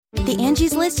The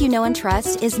Angie's List you know and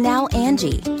trust is now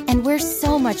Angie, and we're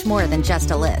so much more than just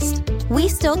a list. We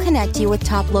still connect you with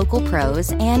top local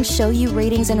pros and show you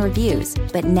ratings and reviews,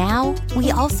 but now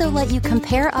we also let you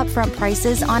compare upfront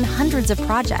prices on hundreds of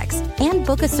projects and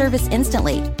book a service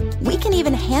instantly. We can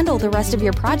even handle the rest of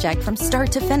your project from start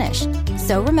to finish.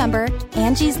 So remember,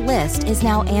 Angie's List is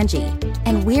now Angie,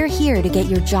 and we're here to get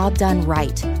your job done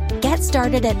right. Get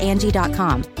started at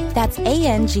Angie.com. That's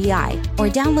ANGI, or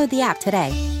download the app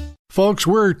today. Folks,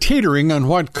 we're teetering on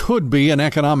what could be an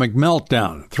economic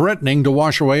meltdown, threatening to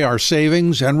wash away our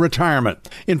savings and retirement.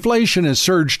 Inflation has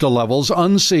surged to levels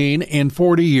unseen in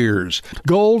 40 years.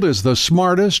 Gold is the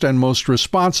smartest and most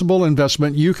responsible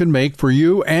investment you can make for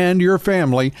you and your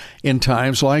family in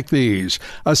times like these.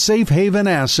 A safe haven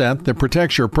asset that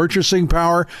protects your purchasing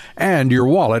power and your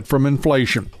wallet from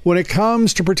inflation. When it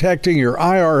comes to protecting your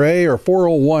IRA or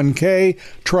 401k,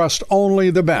 trust only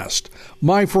the best.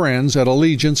 My friends at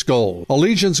Allegiance Gold.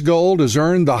 Allegiance Gold has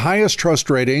earned the highest trust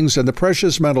ratings in the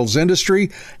precious metals industry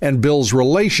and builds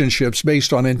relationships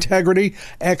based on integrity,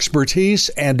 expertise,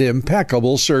 and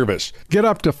impeccable service. Get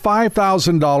up to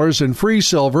 $5,000 in free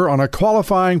silver on a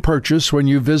qualifying purchase when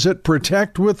you visit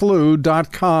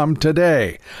protectwithlou.com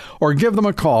today, or give them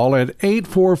a call at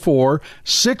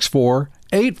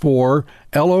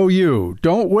 844-6484-LOU.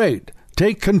 Don't wait.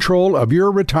 Take control of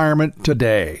your retirement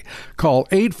today. Call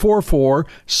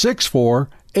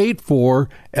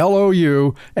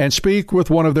 844-6484-LOU and speak with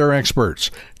one of their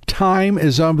experts. Time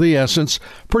is of the essence.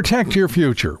 Protect your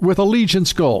future with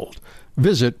Allegiance Gold.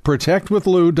 Visit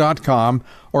protectwithlou.com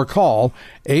or call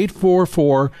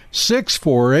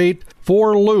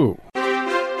 844-648-4LOU.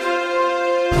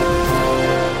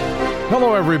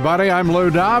 Hello, everybody. I'm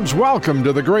Lou Dobbs. Welcome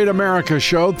to the Great America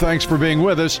Show. Thanks for being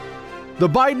with us. The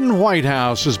Biden White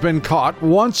House has been caught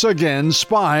once again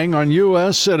spying on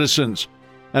U.S. citizens.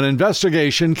 An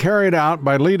investigation carried out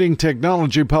by leading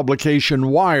technology publication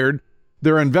Wired.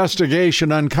 Their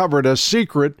investigation uncovered a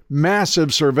secret,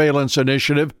 massive surveillance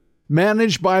initiative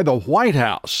managed by the White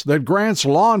House that grants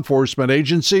law enforcement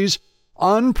agencies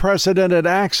unprecedented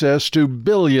access to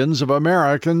billions of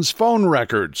Americans' phone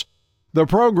records. The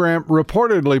program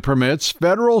reportedly permits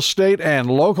federal, state,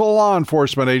 and local law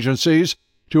enforcement agencies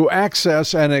to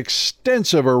access an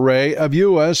extensive array of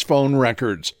U.S. phone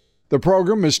records. The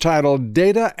program is titled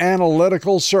Data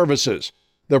Analytical Services.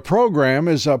 The program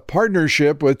is a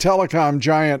partnership with telecom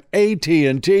giant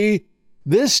AT&T.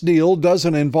 This deal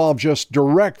doesn't involve just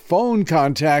direct phone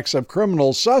contacts of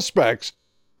criminal suspects,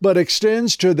 but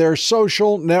extends to their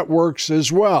social networks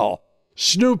as well,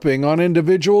 snooping on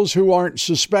individuals who aren't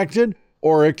suspected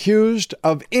or accused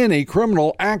of any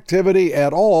criminal activity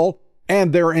at all,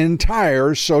 and their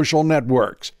entire social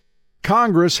networks.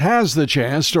 Congress has the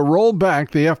chance to roll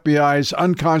back the FBI's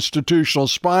unconstitutional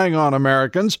spying on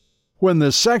Americans when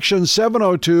the Section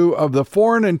 702 of the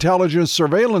Foreign Intelligence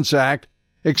Surveillance Act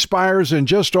expires in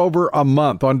just over a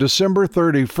month on December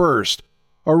 31st,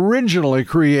 originally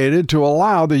created to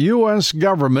allow the U.S.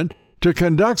 government to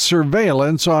conduct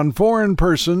surveillance on foreign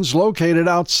persons located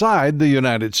outside the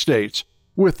United States,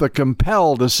 with the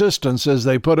compelled assistance, as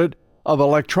they put it, of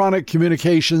electronic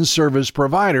communications service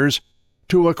providers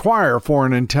to acquire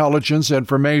foreign intelligence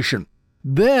information.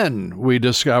 Then we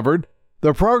discovered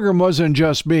the program wasn't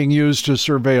just being used to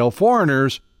surveil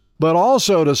foreigners, but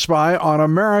also to spy on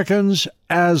Americans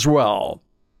as well.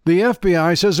 The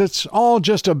FBI says it's all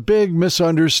just a big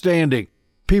misunderstanding,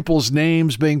 people's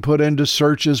names being put into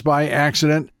searches by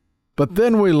accident. But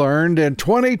then we learned in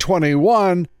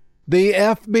 2021, the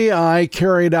FBI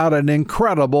carried out an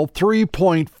incredible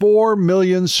 3.4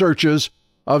 million searches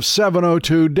of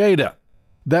 702 data.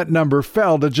 That number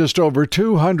fell to just over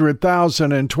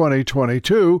 200,000 in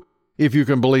 2022, if you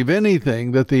can believe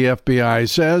anything that the FBI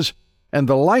says. And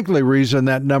the likely reason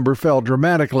that number fell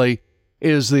dramatically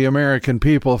is the American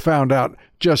people found out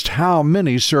just how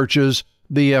many searches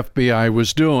the FBI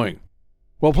was doing.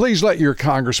 Well, please let your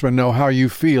congressman know how you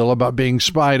feel about being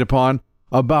spied upon,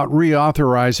 about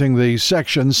reauthorizing the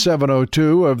Section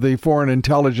 702 of the Foreign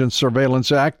Intelligence Surveillance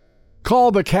Act.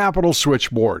 Call the Capitol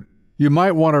Switchboard. You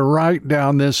might want to write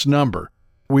down this number.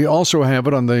 We also have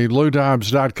it on the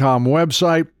LouDobbs.com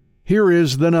website. Here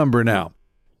is the number now.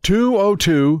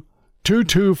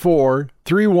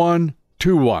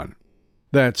 202-224-3121.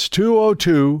 That's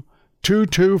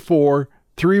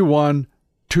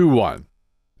 202-224-3121.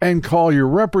 And call your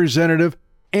representative,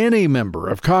 any member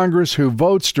of Congress who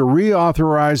votes to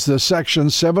reauthorize the Section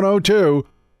 702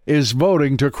 is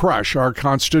voting to crush our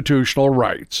constitutional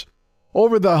rights.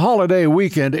 Over the holiday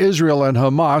weekend, Israel and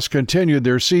Hamas continued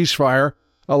their ceasefire,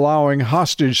 allowing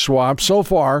hostage swaps so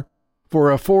far For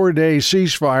a 4-day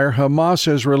ceasefire, Hamas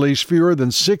has released fewer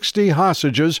than 60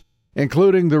 hostages,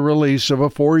 including the release of a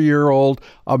 4-year-old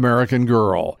American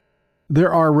girl.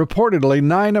 There are reportedly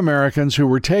 9 Americans who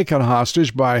were taken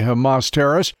hostage by Hamas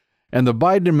terrorists, and the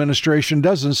Biden administration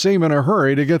doesn't seem in a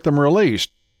hurry to get them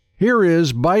released. Here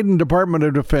is Biden Department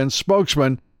of Defense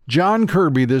spokesman John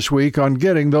Kirby this week on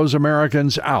getting those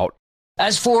Americans out.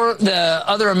 As for the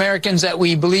other Americans that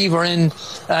we believe are in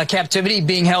captivity,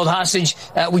 being held hostage,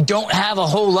 we don't have a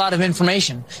whole lot of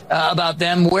information about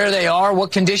them, where they are,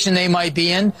 what condition they might be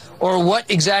in, or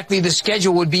what exactly the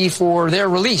schedule would be for their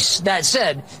release. That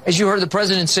said, as you heard the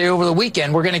president say over the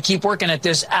weekend, we're going to keep working at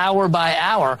this hour by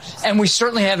hour, and we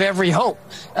certainly have every hope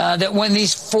that when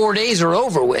these 4 days are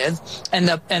over with and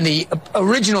the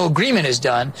original agreement is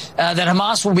done, that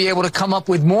Hamas will be able to come up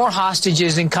with more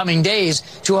hostages in coming days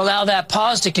to allow that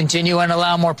pause to continue and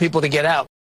allow more people to get out.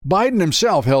 Biden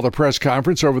himself held a press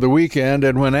conference over the weekend,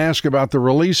 and when asked about the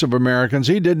release of Americans,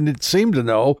 he didn't seem to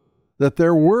know that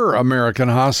there were American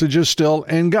hostages still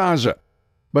in Gaza.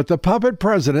 But the puppet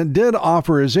president did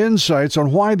offer his insights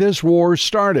on why this war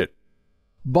started.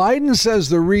 Biden says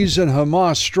the reason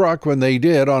Hamas struck when they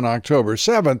did on October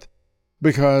 7th,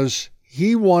 because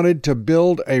he wanted to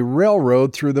build a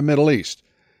railroad through the Middle East.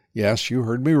 Yes, you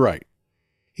heard me right.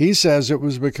 He says it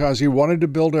was because he wanted to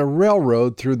build a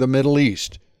railroad through the Middle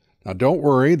East. Now, don't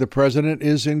worry, the president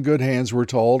is in good hands, we're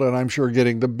told, and I'm sure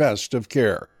getting the best of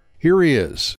care. Here he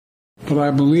is. But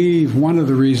I believe one of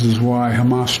the reasons why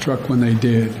Hamas struck when they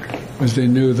did was they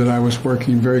knew that I was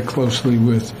working very closely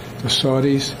with the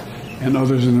Saudis and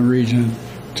others in the region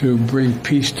to bring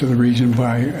peace to the region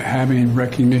by having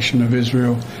recognition of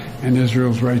Israel and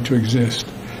Israel's right to exist.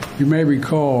 You may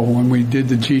recall when we did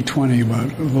the G20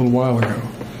 about a little while ago,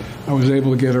 I was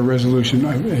able to get a resolution,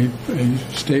 a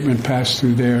statement passed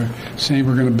through there saying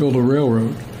we're going to build a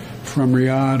railroad from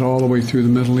Riyadh all the way through the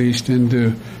Middle East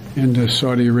into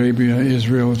Saudi Arabia,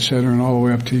 Israel, etc., and all the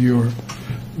way up to Europe.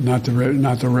 Not the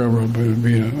railroad, but it would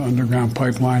be an underground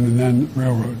pipeline and then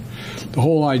railroad. The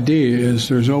whole idea is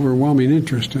there's overwhelming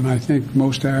interest, and I think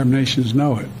most Arab nations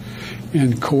know it,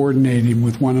 in coordinating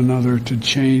with one another to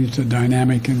change the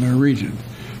dynamic in their region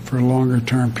for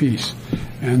longer-term peace.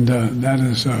 And that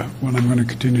is what I'm going to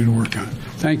continue to work on.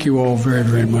 Thank you all very,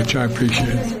 very much. I appreciate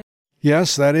it.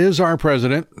 Yes, that is our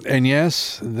president. And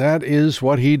yes, that is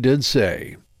what he did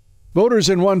say. Voters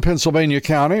in one Pennsylvania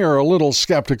county are a little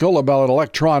skeptical about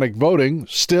electronic voting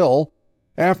still,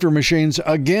 after machines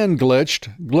again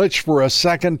glitched for a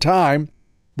second time.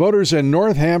 Voters in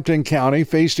Northampton County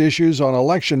faced issues on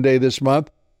Election Day this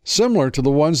month, similar to the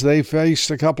ones they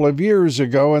faced a couple of years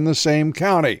ago in the same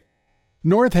county.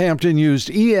 Northampton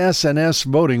used ES&S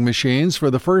voting machines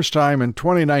for the first time in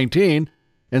 2019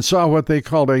 and saw what they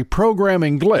called a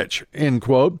programming glitch, end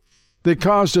quote, that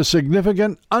caused a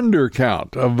significant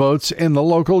undercount of votes in the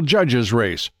local judges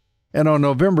race. And on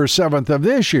November 7th of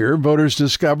this year, voters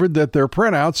discovered that their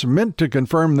printouts meant to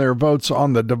confirm their votes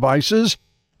on the devices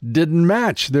didn't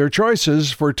match their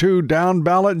choices for 2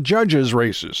 down-ballot judges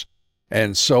races.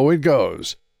 And so it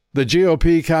goes. The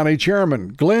GOP county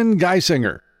chairman, Glenn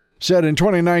Geisinger, said in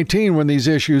 2019 when these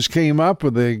issues came up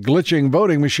with the glitching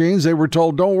voting machines, they were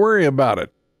told, don't worry about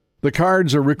it. The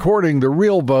cards are recording the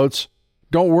real votes.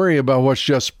 Don't worry about what's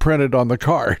just printed on the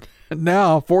card.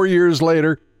 Now, 4 years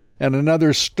later, and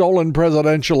another stolen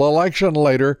presidential election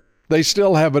later, they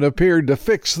still haven't appeared to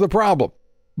fix the problem.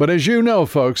 But as you know,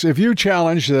 folks, if you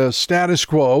challenge the status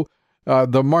quo,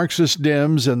 the Marxist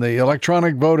Dems and the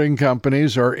electronic voting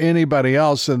companies or anybody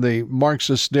else in the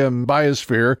Marxist Dem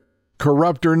biosphere,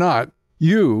 corrupt or not,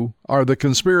 you are the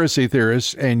conspiracy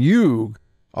theorists, and you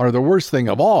are the worst thing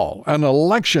of all, an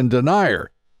election denier,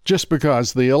 just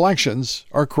because the elections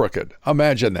are crooked.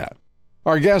 Imagine that.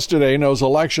 Our guest today knows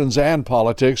elections and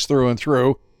politics through and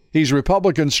through. He's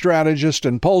Republican strategist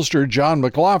and pollster John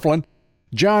McLaughlin.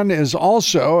 John is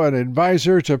also an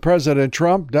advisor to President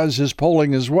Trump, does his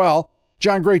polling as well.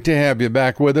 John, great to have you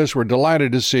back with us. We're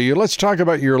delighted to see you. Let's talk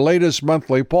about your latest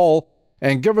monthly poll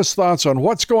and give us thoughts on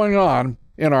what's going on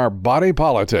in our body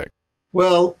politic.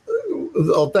 Well,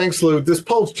 thanks, Lou. This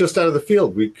poll's just out of the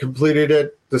field. We completed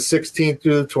it the 16th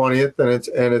through the 20th,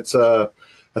 and it's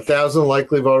 1,000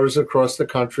 likely voters across the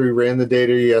country. Ran the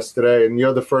data yesterday, and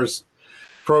you're the first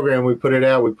program we put it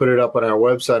out. We put it up on our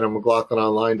website on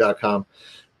McLaughlinOnline.com.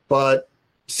 But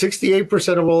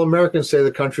 68% of all Americans say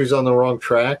the country's on the wrong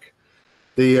track.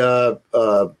 The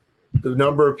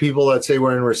number of people that say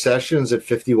we're in recession is at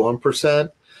 51%.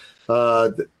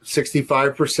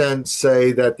 65%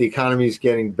 say that the economy is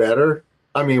getting better.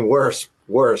 I mean, worse.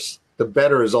 The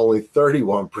better is only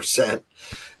 31%.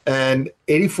 And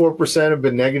 84% have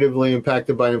been negatively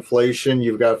impacted by inflation.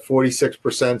 You've got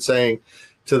 46% saying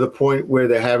to the point where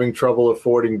they're having trouble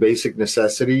affording basic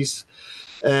necessities.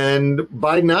 And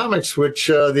Bidenomics, which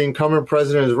the incumbent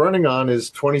president is running on, is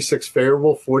 26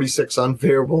 favorable, 46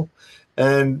 unfavorable.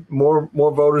 And more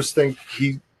voters think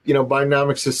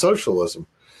Bidenomics is socialism.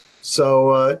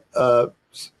 So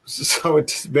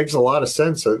it makes a lot of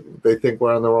sense that they think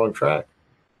we're on the wrong track.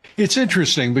 It's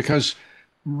interesting because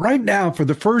right now, for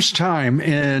the first time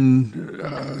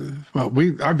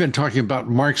I've been talking about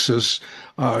Marxists,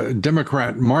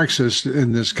 Democrat Marxists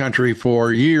in this country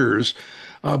for years.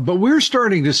 But we're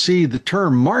starting to see the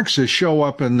term Marxist show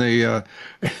up in the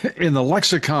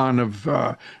lexicon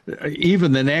of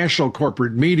even the national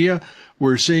corporate media.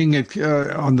 We're seeing it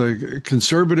on the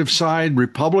conservative side.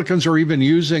 Republicans are even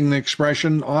using the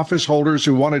expression. Office holders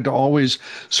who wanted to always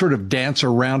sort of dance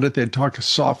around it, they'd talk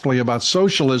softly about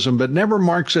socialism, but never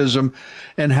Marxism,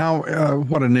 and how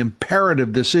what an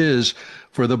imperative this is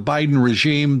for the Biden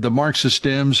regime. The Marxist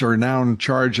Dems are now in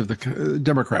charge of the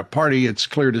Democrat Party. It's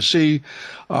clear to see.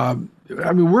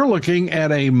 We're looking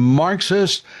at a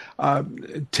Marxist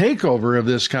takeover of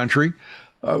this country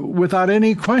without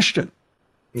any question.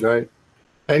 Right.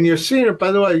 And you're seeing it,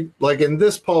 by the way, like in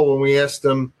this poll, when we asked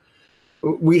them,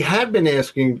 we have been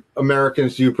asking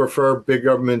Americans, do you prefer big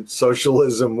government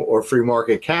socialism or free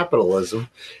market capitalism?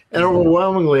 And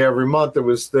overwhelmingly every month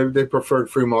they preferred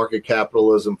free market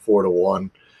capitalism 4-1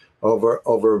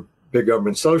 over big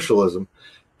government socialism.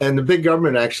 And the big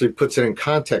government actually puts it in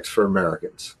context for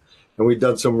Americans. And we've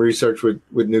done some research with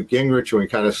Newt Gingrich, and we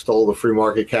kind of stole the free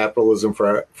market capitalism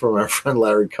from our friend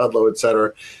Larry Kudlow, et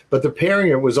cetera. But the pairing,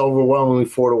 it was overwhelmingly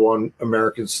 4-1.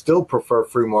 Americans still prefer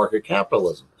free market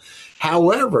capitalism.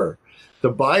 However,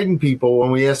 the Biden people,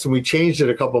 when we asked them, we changed it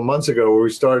a couple of months ago, where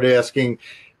we started asking,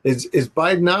 is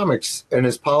Bidenomics and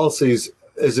his policies,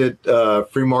 is it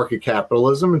free market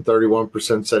capitalism? And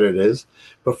 31% said it is,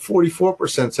 but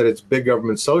 44% said it's big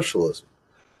government socialism.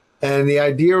 And the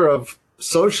idea of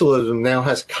socialism now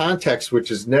has context which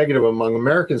is negative among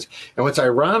Americans. And what's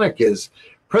ironic is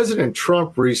President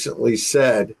Trump recently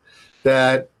said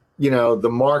that, the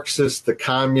Marxists, the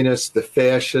communists, the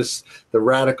fascists, the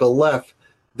radical left,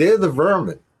 they're the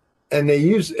vermin. And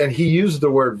he used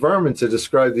the word vermin to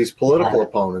describe these political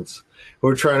opponents who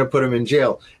are trying to put him in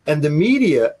jail. And the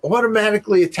media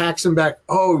automatically attacks him back.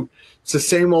 Oh, it's the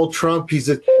same old Trump. He's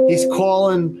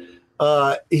calling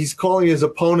his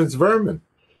opponents vermin.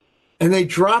 And they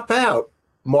drop out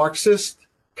Marxist,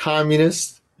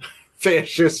 communist,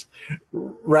 fascist,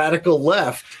 radical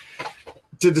left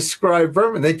to describe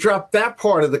vermin. They drop that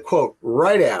part of the quote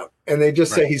right out. And they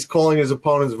just say he's calling his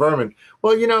opponents vermin.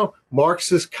 Well,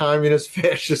 Marxist, communist,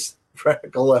 fascist,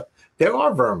 radical left, they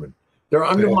are vermin. They're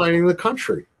undermining the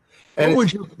country. And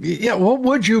what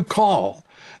would you call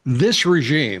this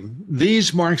regime,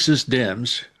 these Marxist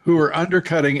Dems, who are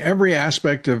undercutting every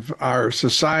aspect of our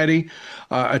society,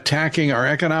 attacking our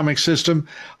economic system,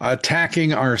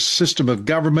 attacking our system of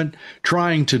government,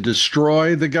 trying to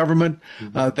destroy the government?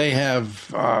 They have,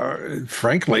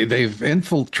 frankly, they've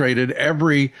infiltrated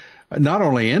not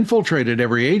only infiltrated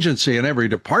every agency and every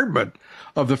department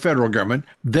of the federal government,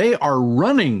 they are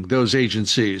running those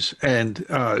agencies and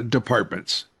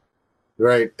departments.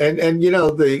 Right. And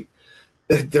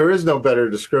there is no better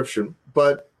description,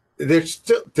 but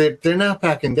they're not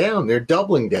backing down. They're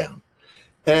doubling down.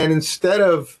 And instead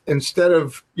of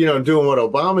doing what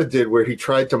Obama did, where he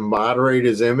tried to moderate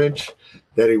his image,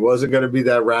 that he wasn't going to be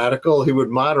that radical, he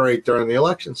would moderate during the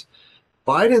elections.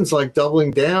 Biden's like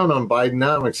doubling down on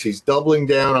Bidenomics. He's doubling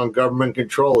down on government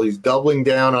control. He's doubling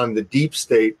down on the deep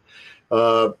state,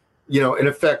 in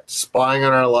effect, spying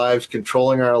on our lives,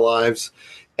 controlling our lives,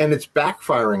 and it's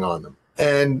backfiring on them.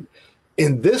 And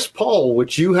in this poll,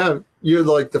 which you're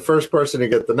like the first person to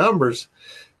get the numbers,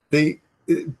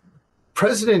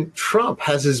 President Trump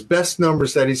has his best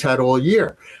numbers that he's had all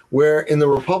year, where in the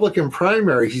Republican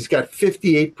primary, he's got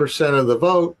 58% of the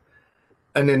vote.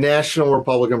 In the national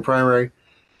Republican primary,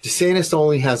 DeSantis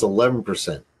only has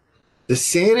 11%.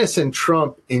 DeSantis and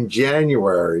Trump in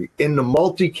January in the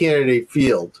multi-candidate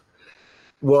field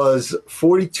was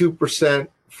 42%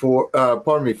 for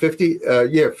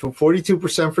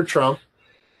 42% for Trump,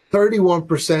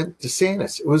 31%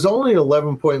 DeSantis. It was only an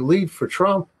 11-point lead for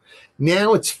Trump.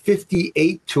 Now it's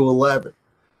 58-11,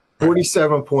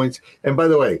 47 points. And by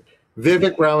the way,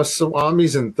 Vivek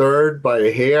Ramaswamy's in third by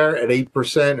a hair at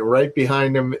 8%. And right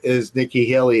behind him is Nikki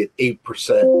Haley at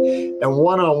 8%. And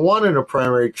one-on-one in a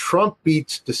primary, Trump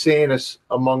beats DeSantis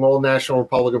among all national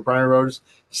Republican primary voters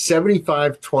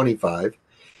 75-25.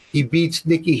 He beats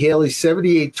Nikki Haley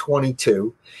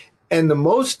 78-22. And the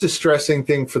most distressing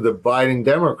thing for the Biden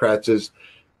Democrats is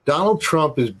Donald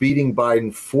Trump is beating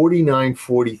Biden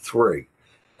 49-43.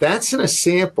 That's in a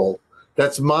sample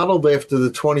that's modeled after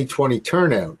the 2020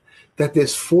 turnout, that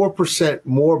there's 4%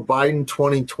 more Biden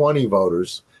 2020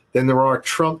 voters than there are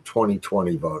Trump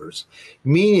 2020 voters,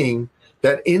 meaning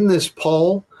that in this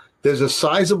poll, there's a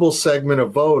sizable segment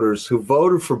of voters who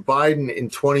voted for Biden in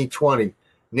 2020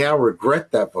 now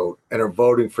regret that vote and are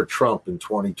voting for Trump in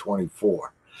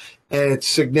 2024. And it's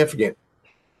significant.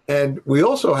 And we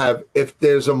also have, if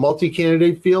there's a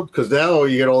multi-candidate field, because now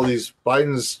you get all these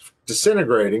Bidens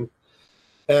disintegrating,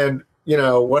 and, you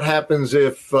know, what happens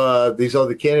if these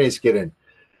other candidates get in?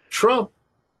 Trump,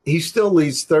 he still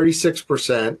leads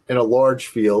 36% in a large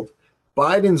field.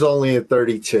 Biden's only at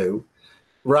 32.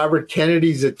 Robert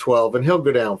Kennedy's at 12, and he'll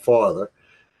go down farther.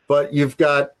 But you've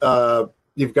got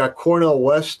Cornel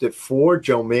West at 4,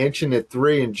 Joe Manchin at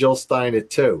 3, and Jill Stein at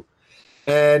 2.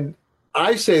 And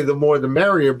I say the more the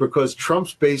merrier, because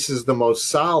Trump's base is the most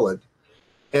solid,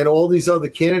 and all these other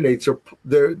candidates are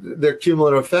their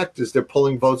cumulative effect is they're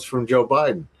pulling votes from Joe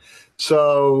Biden.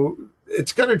 So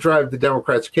it's going to drive the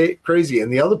Democrats crazy.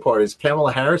 And the other part is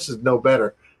Kamala Harris is no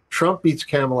better. Trump beats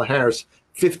Kamala Harris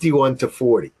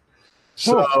 51-40.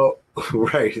 So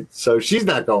right, so she's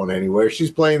not going anywhere.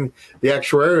 She's playing the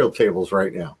actuarial tables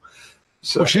right now.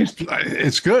 So well,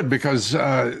 it's good because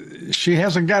she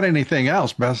hasn't got anything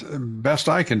else, best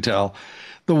I can tell.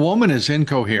 The woman is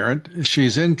incoherent.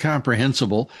 She's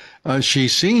incomprehensible. She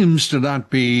seems to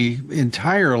not be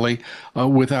entirely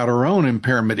without her own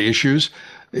impairment issues.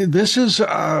 This is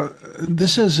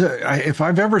if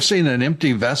I've ever seen an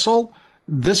empty vessel,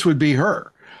 this would be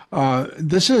her.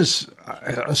 This is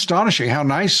astonishing how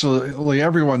nicely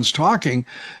everyone's talking.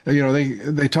 You know,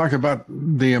 they talk about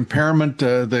the impairment,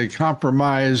 the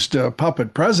compromised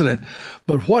puppet president.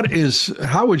 But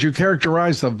how would you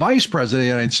characterize the vice president of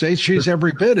the United States? She's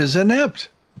every bit as inept.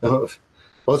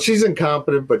 Well, she's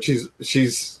incompetent, but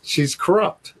she's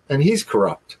corrupt, and he's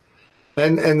corrupt.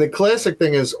 And the classic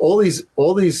thing is all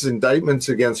these indictments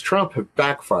against Trump have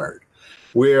backfired.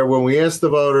 Where when we asked the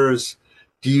voters,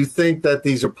 do you think that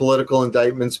these are political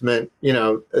indictments meant, you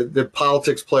know, that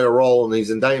politics play a role in these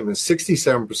indictments?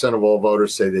 67% of all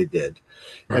voters say they did.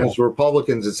 And as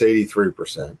Republicans, it's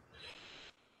 83%.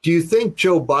 Do you think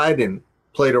Joe Biden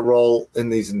played a role in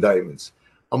these indictments?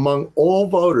 Among all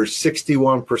voters,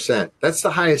 61%. That's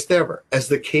the highest ever. As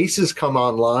the cases come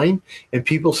online and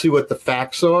people see what the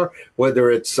facts are, whether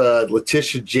it's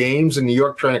Letitia James in New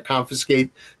York trying to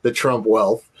confiscate the Trump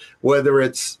wealth, whether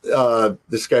it's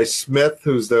this guy Smith,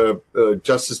 who's the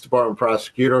Justice Department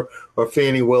prosecutor, or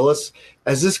Fani Willis,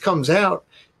 as this comes out,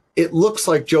 it looks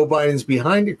like Joe Biden's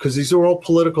behind it because these are all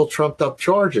political trumped-up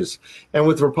charges. And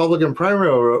with Republican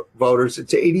primary voters,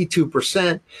 it's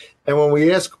 82%. And when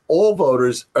we ask all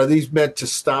voters, are these meant to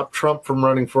stop Trump from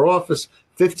running for office?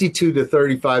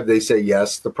 52-35, they say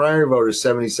yes. The primary voters,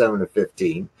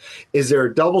 77-15. Is there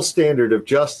a double standard of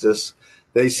justice?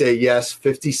 They say yes,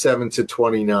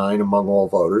 57-29 among all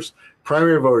voters.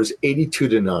 Primary voters,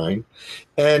 82-9.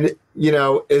 And, you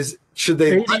know, should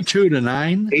they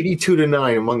 82-9?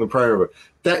 82-9 among the primary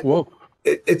voters.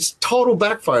 It's total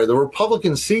backfire. The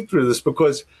Republicans see through this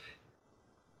because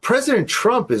President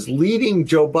Trump is leading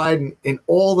Joe Biden in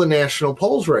all the national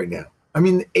polls right now. I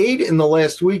mean, 8 in the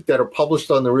last week that are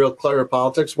published on the Real Clear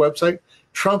Politics website,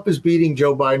 Trump is beating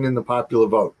Joe Biden in the popular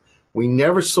vote. We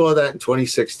never saw that in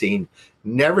 2016,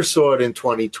 never saw it in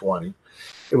 2020.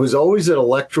 It was always an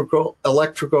electoral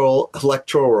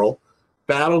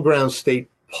battleground state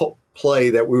play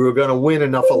that we were going to win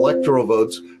enough electoral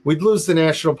votes. We'd lose the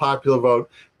national popular vote,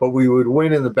 but we would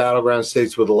win in the battleground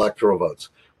states with electoral votes.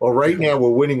 Well, right now we're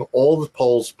winning all the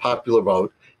polls popular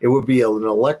vote. It would be an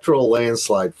electoral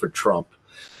landslide for Trump.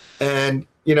 And,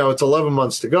 you know, it's 11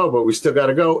 months to go, but we still got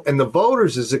to go. And the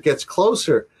voters, as it gets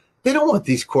closer, they don't want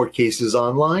these court cases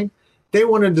online. They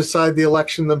want to decide the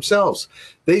election themselves.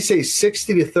 They say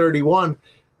 60-31.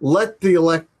 Let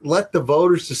the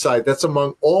voters decide. That's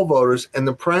among all voters. And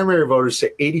the primary voters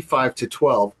say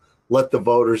 85-12. Let the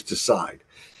voters decide.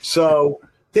 So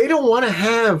they don't want to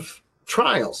have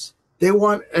trials. They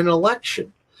want an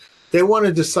election. They want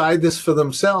to decide this for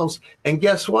themselves. And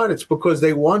guess what? It's because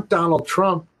they want Donald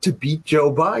Trump to beat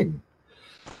Joe Biden.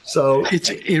 So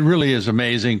it really is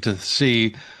amazing to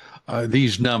see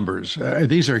these numbers.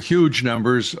 These are huge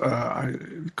numbers.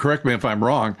 Correct me if I'm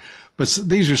wrong, but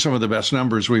these are some of the best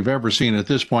numbers we've ever seen at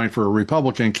this point for a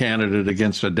Republican candidate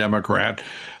against a Democrat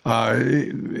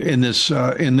in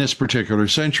this particular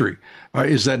century.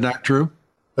 Is that not true?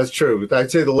 That's true.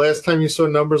 I'd say the last time you saw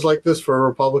numbers like this for a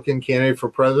Republican candidate for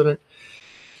president,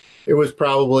 It was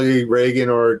probably Reagan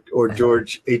or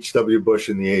George H.W. Bush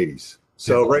in the 80s.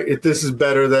 So this is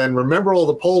better than, remember all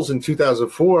the polls in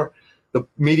 2004. The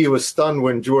media was stunned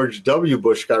when George W.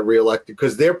 Bush got reelected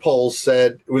because their polls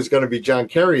said it was going to be John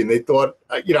Kerry. And they thought,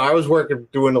 I was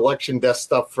doing election desk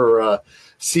stuff for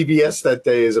CBS that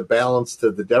day as a balance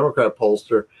to the Democrat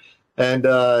pollster. And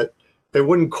they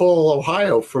wouldn't call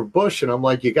Ohio for Bush. And I'm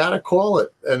like, you got to call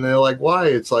it. And they're like, why?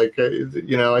 It's like,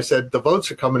 I said, the votes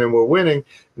are coming in, we're winning.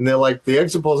 And they're like, the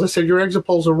exit polls. I said, your exit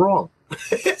polls are wrong.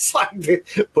 It's like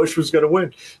Bush was going to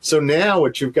win. So now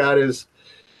what you've got is,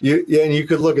 and you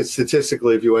could look at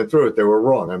statistically if you went through it, they were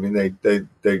wrong. I mean, they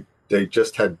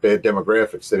just had bad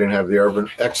demographics. They didn't have the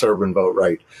ex-urban vote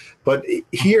right. But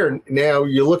here now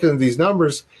you're looking at these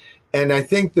numbers, and I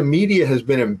think the media has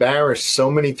been embarrassed so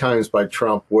many times by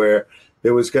Trump, where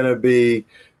there was going to be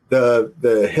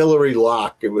the Hillary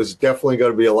lock. It was definitely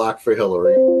going to be a lock for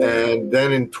Hillary, and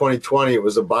then in 2020 it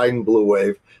was a Biden blue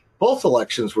wave. Both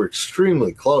elections were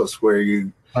extremely close, where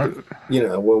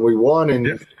when we won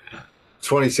in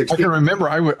 2016. I can remember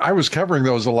I was covering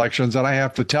those elections, and I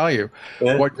have to tell you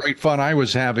what great fun I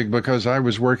was having, because I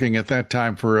was working at that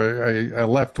time for a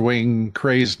left-wing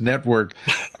crazed network,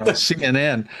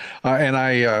 CNN, and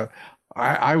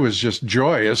I was just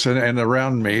joyous, and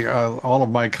around me, all of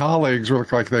my colleagues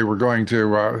looked like they were going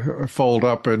to fold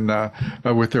up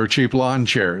with their cheap lawn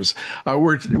chairs.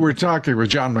 We're talking with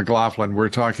John McLaughlin. We're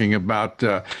talking about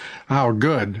how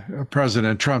good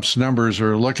President Trump's numbers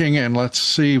are looking, and let's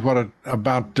see what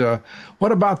about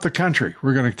the country.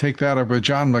 We're going to take that up with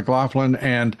John McLaughlin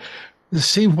and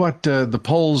see what the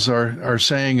polls are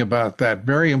saying about that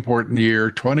very important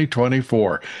year,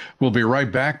 2024. We'll be right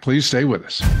back. Please stay with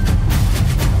us.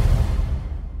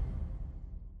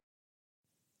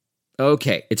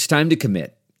 Okay, it's time to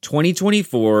commit.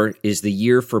 2024 is the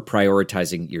year for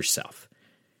prioritizing yourself.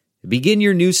 Begin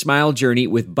your new smile journey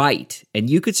with Byte, and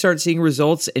you could start seeing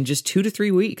results in just 2 to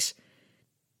 3 weeks.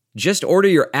 Just order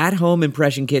your at-home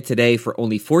impression kit today for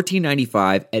only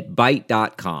 $14.95 at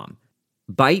Byte.com.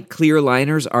 Byte clear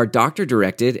liners are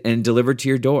doctor-directed and delivered to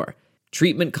your door.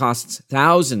 Treatment costs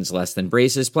thousands less than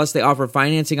braces, plus they offer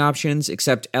financing options,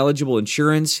 accept eligible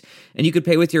insurance, and you could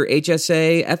pay with your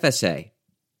HSA, FSA.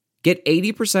 Get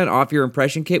 80% off your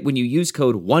impression kit when you use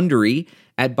code WONDERY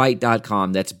at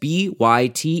Byte.com. That's BYTE.com.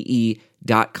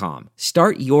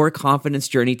 Start your confidence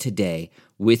journey today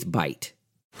with Byte.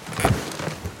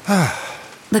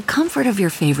 The comfort of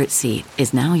your favorite seat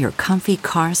is now your comfy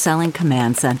car selling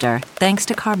command center, thanks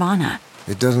to Carvana.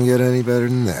 It doesn't get any better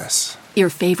than this. Your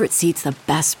favorite seat's the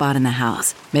best spot in the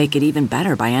house. Make it even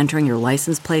better by entering your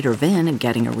license plate or VIN and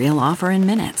getting a real offer in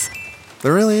minutes.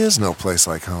 There really is no place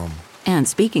like home. And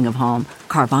speaking of home,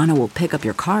 Carvana will pick up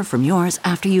your car from yours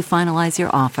after you finalize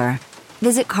your offer.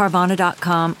 Visit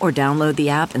Carvana.com or download the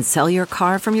app and sell your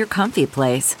car from your comfy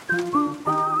place.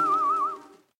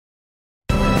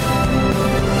 We're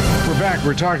back.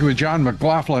 We're talking with John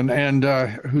McLaughlin, and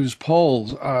whose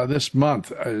polls this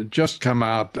month just come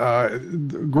out.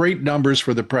 Great numbers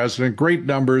for the president. Great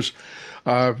numbers.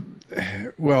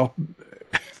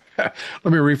 Let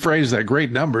me rephrase that.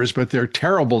 Great numbers, but they're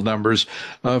terrible numbers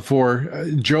for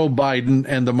Joe Biden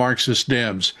and the Marxist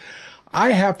Dems.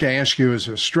 I have to ask you, as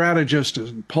a strategist,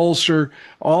 as a pollster,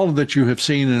 all that you have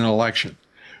seen in an election,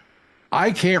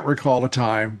 I can't recall a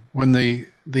time when the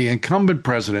incumbent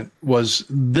president was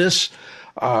this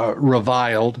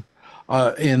reviled,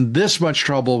 in this much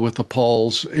trouble with the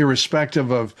polls,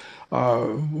 irrespective of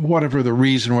whatever the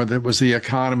reason, whether it was the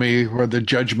economy or the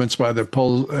judgments by the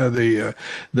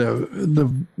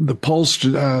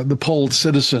polled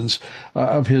citizens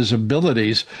of his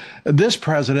abilities. This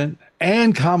president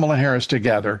and Kamala Harris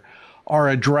together are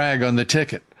a drag on the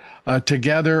ticket.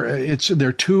 Together,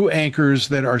 they're two anchors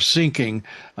that are sinking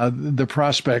the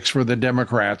prospects for the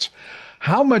Democrats.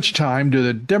 How much time do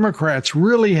the Democrats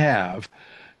really have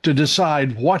to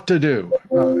decide what to do?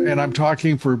 And I'm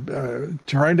talking for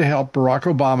trying to help Barack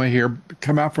Obama here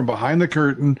come out from behind the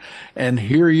curtain and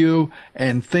hear you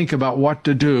and think about what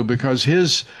to do, because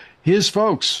his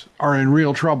folks are in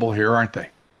real trouble here, aren't they?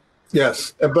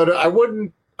 Yes, but I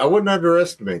wouldn't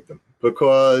underestimate them,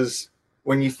 because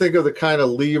when you think of the kind of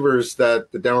levers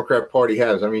that the Democrat Party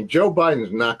has, I mean, Joe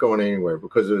Biden's not going anywhere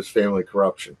because of his family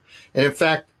corruption. And in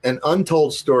fact, an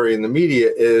untold story in the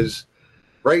media is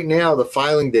right now the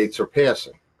filing dates are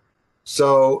passing.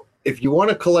 So if you want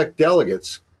to collect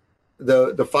delegates,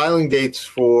 the filing dates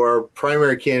for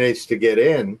primary candidates to get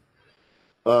in,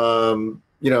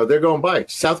 they're going by.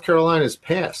 South Carolina's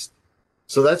passed.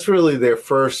 So that's really their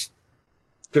first,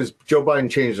 because Joe Biden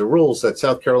changed the rules, that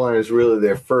South Carolina is really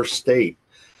their first state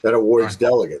that awards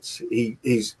delegates. He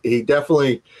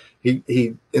definitely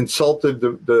He insulted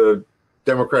the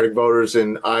Democratic voters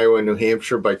in Iowa and New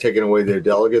Hampshire by taking away their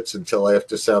delegates until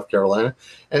after South Carolina.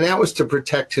 And that was to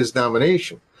protect his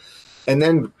nomination. And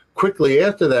then quickly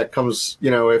after that comes,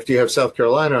 after you have South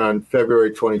Carolina on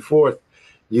February 24th,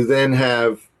 you then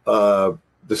have the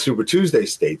Super Tuesday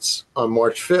states on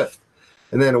March 5th.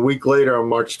 And then a week later on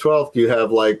March 12th, you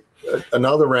have like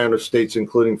another round of states,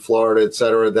 including Florida, et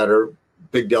cetera, that are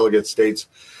big delegate states.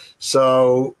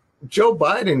 So Joe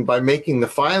Biden, by making the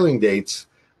filing dates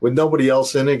with nobody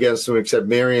else in against him except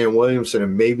Marianne Williamson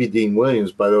and maybe Dean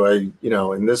Williams, by the way,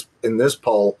 in this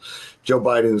poll, Joe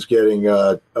Biden's getting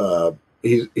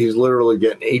he's literally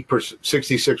getting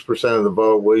 66% of the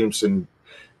vote. Williamson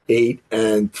 8%,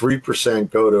 and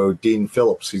 3% go to Dean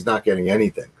Phillips. He's not getting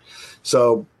anything.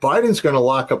 So Biden's going to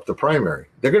lock up the primary.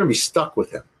 They're going to be stuck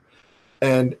with him.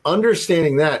 And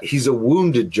understanding that, he's a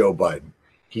wounded Joe Biden.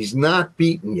 He's not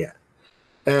beaten yet.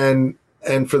 And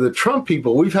for the Trump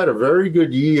people, we've had a very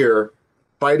good year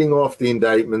fighting off the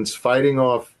indictments, fighting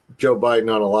off Joe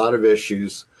Biden on a lot of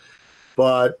issues.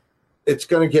 But it's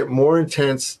going to get more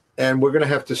intense, and we're going to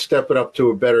have to step it up to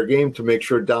a better game to make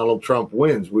sure Donald Trump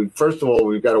wins. First of all,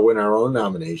 we've got to win our own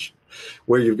nomination,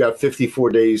 where you've got 54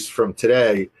 days from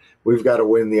today. We've got to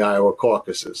win the Iowa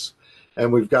caucuses.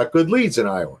 And we've got good leads in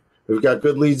Iowa. We've got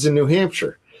good leads in New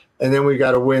Hampshire. And then we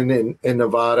got to win in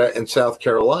Nevada and South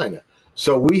Carolina.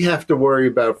 So we have to worry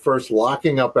about first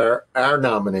locking up our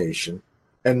nomination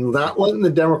and not letting the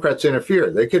Democrats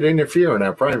interfere. They could interfere in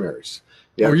our primaries.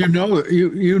 Yeah. Or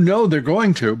they're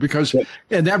going to, because,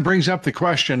 and that brings up the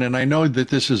question, and I know that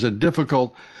this is a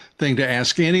difficult thing to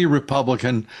ask any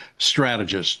Republican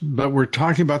strategist, but we're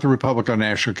talking about the Republican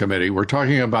National Committee. We're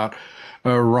talking about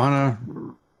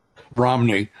Ronna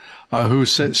Romney,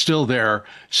 who's still there,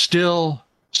 still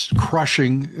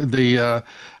crushing the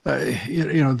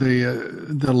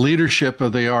leadership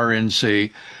of the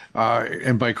RNC,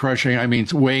 and by crushing I mean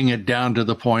weighing it down to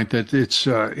the point that it's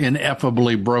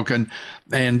ineffably broken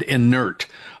and inert.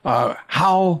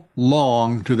 How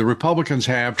long do the Republicans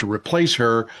have to replace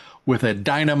her with a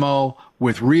dynamo,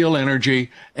 with real energy,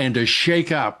 and to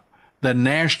shake up the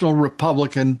national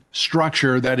Republican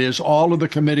structure that is all of the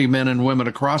committee men and women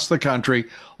across the country,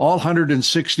 all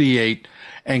 168,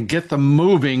 and get them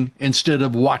moving instead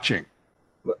of watching?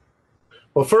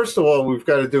 Well, first of all, we've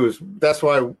got to do is, that's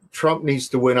why Trump needs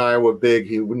to win Iowa big.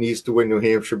 He needs to win New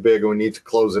Hampshire big, and we need to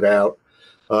close it out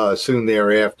soon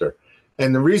thereafter.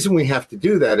 And the reason we have to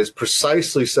do that is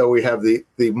precisely so we have the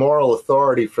moral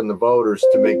authority from the voters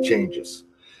to make changes.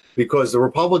 Because the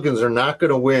Republicans are not going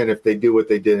to win if they do what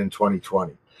they did in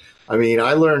 2020. I mean,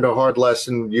 I learned a hard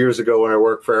lesson years ago when I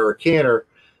worked for Eric Cantor,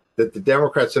 that the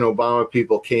Democrats and Obama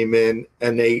people came in,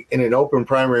 and they, in an open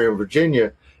primary in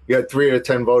Virginia, you had 3 out of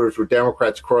 10 voters were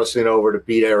Democrats crossing over to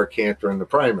beat Eric Cantor in the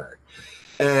primary.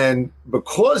 And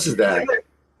because of that...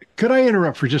 Could I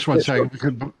interrupt for just one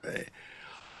second?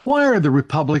 Why are the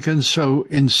Republicans so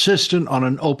insistent on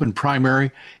an open primary?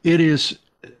 It is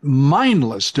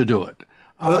mindless to do it.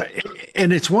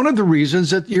 And it's one of the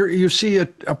reasons that you see a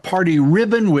party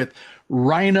ribbon with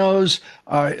rhinos,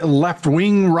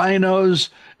 left-wing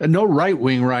rhinos, no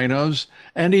right-wing rhinos,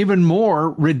 and even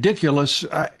more ridiculous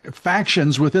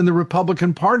factions within the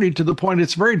Republican Party, to the point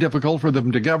it's very difficult for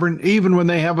them to govern, even when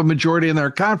they have a majority in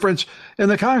their conference in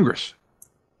the Congress.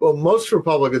 Well, most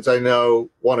Republicans I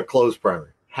know want to close primary.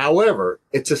 However,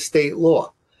 it's a state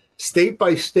law. State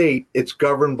by state, it's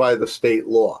governed by the state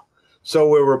law. So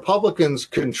where Republicans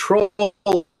control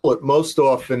it, most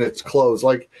often it's closed.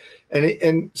 Like,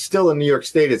 and still in New York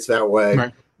State, it's that way.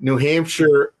 Right. New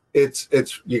Hampshire, it's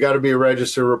you got to be a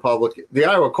registered Republican. The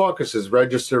Iowa caucus is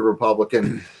registered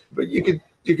Republican, but you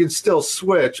can still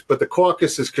switch. But the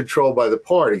caucus is controlled by the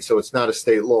party, so it's not a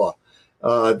state law.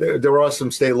 There are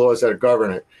some state laws that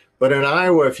govern it. But in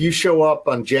Iowa, if you show up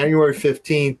on January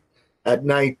 15th at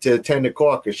night to attend a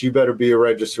caucus, you better be a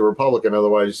registered Republican,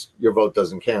 otherwise your vote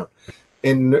doesn't count.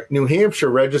 In New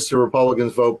Hampshire, registered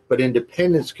Republicans vote, but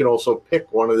independents can also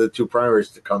pick one of the 2 primaries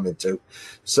to come into.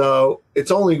 So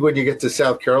it's only when you get to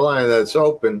South Carolina that it's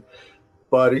open,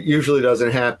 but it usually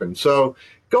doesn't happen. So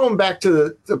going back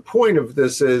to the point of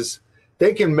this is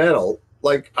they can meddle.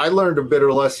 Like, I learned a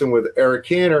bitter lesson with Eric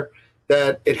Cantor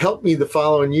that it helped me the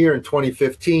following year in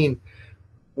 2015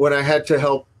 when I had to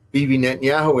help Bibi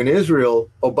Netanyahu in Israel.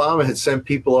 Obama had sent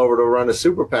people over to run a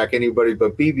super PAC, anybody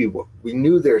but Bibi. We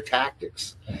knew their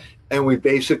tactics. And we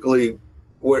basically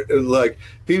were like,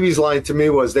 Bibi's line to me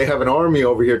was, they have an army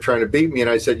over here trying to beat me. And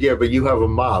I said, yeah, but you have a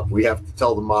mob. We have to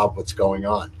tell the mob what's going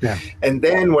on. Yeah. And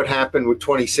then what happened with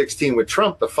 2016 with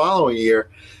Trump the following year,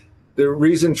 the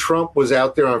reason Trump was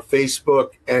out there on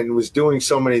Facebook and was doing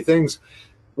so many things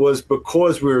was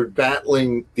because we were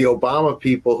battling the Obama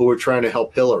people who were trying to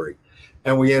help Hillary.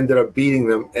 And we ended up beating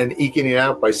them and eking it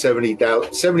out by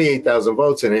 78,000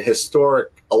 votes in a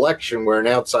historic election where an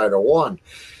outsider won.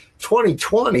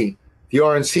 2020, the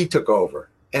RNC took over.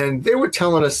 And they were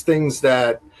telling us things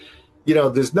that,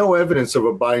 there's no evidence of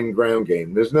a Biden ground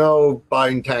game. There's no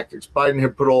Biden tactics. Biden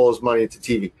had put all his money into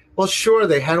TV. Well, sure,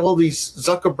 they had all these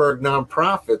Zuckerberg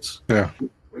nonprofits,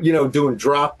 doing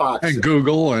Dropbox. And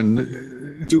Google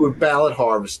and doing ballot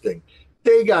harvesting.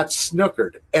 They got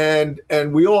snookered, and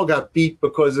we all got beat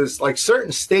because it's like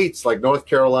certain states like North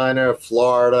Carolina,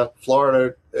 Florida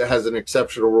has an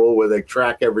exceptional rule where they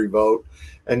track every vote,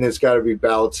 and there's got to be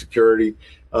ballot security.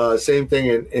 Same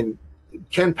thing in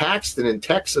Ken Paxton in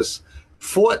Texas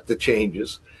fought the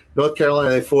changes. North Carolina,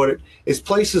 they fought it. It's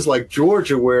places like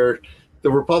Georgia where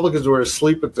the Republicans were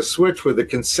asleep at the switch with a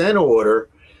consent order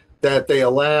that they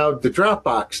allowed the drop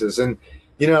boxes. And,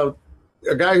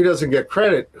 a guy who doesn't get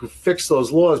credit, who fixed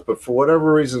those laws, but for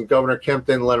whatever reason, Governor Kemp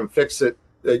didn't let him fix it,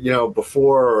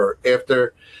 before or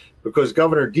after, because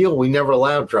Governor Deal, we never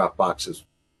allowed drop boxes.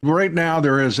 Right now,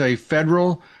 there is a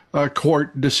federal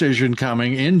court decision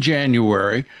coming in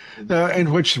January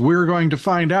in which we're going to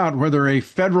find out whether a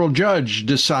federal judge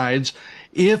decides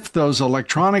if those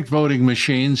electronic voting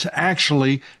machines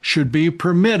actually should be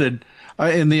permitted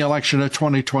in the election of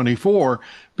 2024,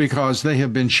 because they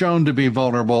have been shown to be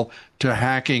vulnerable to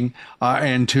hacking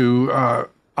and to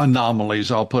anomalies,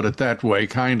 I'll put it that way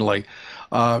kindly,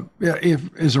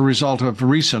 as a result of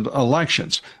recent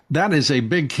elections. That is a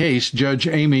big case, Judge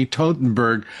Amy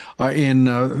Totenberg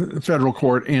in federal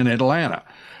court in Atlanta.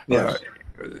 Yes.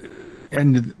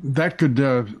 And that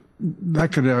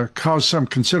could cause some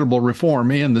considerable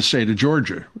reform in the state of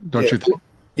Georgia, don't you think?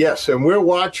 Yes, and we're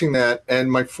watching that. And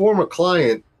my former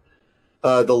client,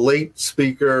 the late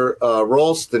Speaker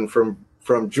Ralston from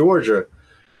Georgia,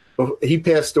 he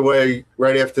passed away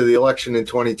right after the election in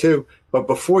 22. But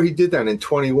before he did that in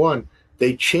 21,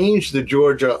 they changed the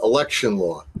Georgia election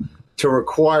law to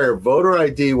require voter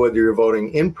ID, whether you're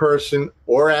voting in person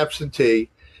or absentee.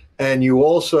 And you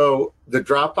also, the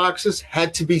drop boxes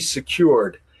had to be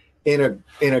secured in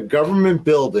a government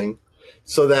building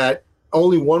so that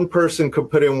only one person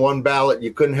could put in one ballot.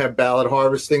 You couldn't have ballot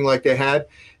harvesting like they had.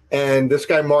 And this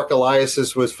guy, Mark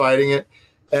Elias, was fighting it.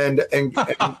 Because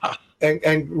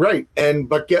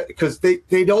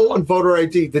they don't want voter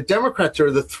ID. The Democrats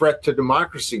are the threat to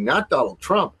democracy, not Donald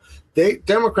Trump.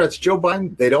 Democrats, Joe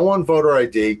Biden, they don't want voter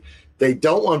ID. They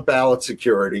don't want ballot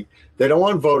security. They don't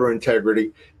want voter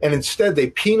integrity. And instead, they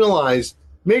penalized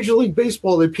Major League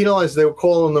Baseball. They were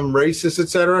calling them racist, et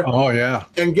cetera. Oh, yeah.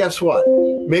 And guess what?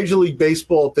 Major League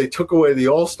Baseball, they took away the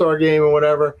All-Star game or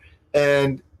whatever.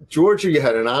 And Georgia, you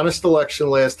had an honest election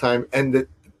last time. And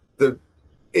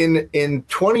in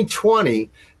 2020,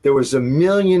 there was 1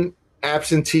 million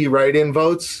absentee write-in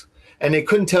votes. And they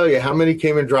couldn't tell you how many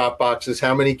came in drop boxes,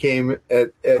 how many came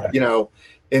in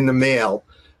the mail.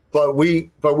 But we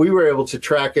were able to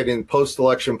track it in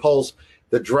post-election polls.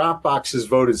 The drop boxes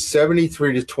voted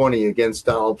 73-20 against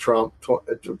Donald Trump,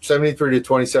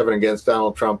 73-27 against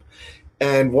Donald Trump.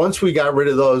 And once we got rid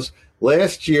of those,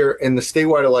 last year in the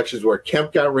statewide elections where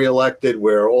Kemp got reelected,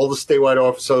 where all the statewide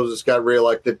office holders got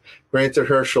reelected, granted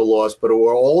Herschel lost, but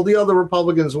where all the other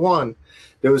Republicans won,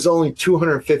 there was only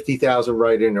 250,000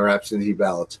 write-in or absentee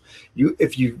ballots.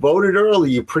 If you voted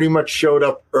early, you pretty much showed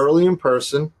up early in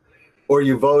person, or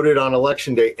you voted on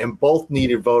election day, and both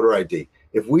needed voter ID.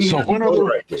 So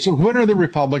when are the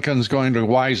Republicans going to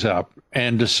wise up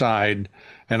and decide,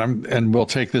 and we'll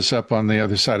take this up on the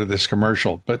other side of this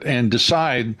commercial, and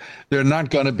decide they're not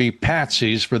going to be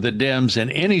patsies for the Dems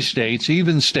in any states,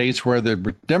 even states where the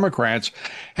Democrats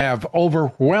have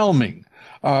overwhelming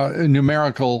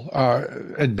numerical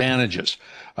advantages.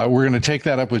 We're going to take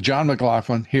that up with John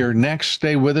McLaughlin here next.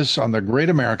 Stay with us on the Great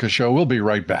America Show. We'll be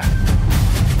right back.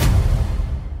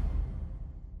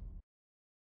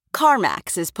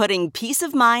 CarMax is putting peace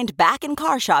of mind back in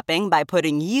car shopping by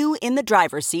putting you in the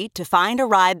driver's seat to find a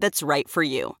ride that's right for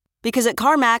you. Because at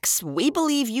CarMax, we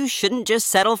believe you shouldn't just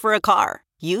settle for a car.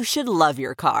 You should love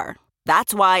your car.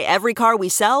 That's why every car we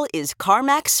sell is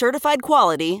CarMax certified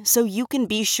quality, so you can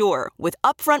be sure with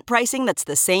upfront pricing that's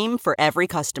the same for every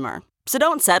customer. So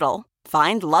don't settle.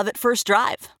 Find love at first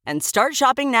drive and start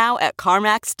shopping now at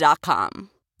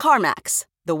CarMax.com. CarMax,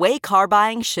 the way car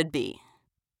buying should be.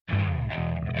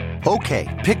 Okay,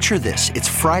 picture this. It's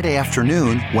Friday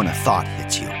afternoon when a thought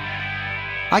hits you.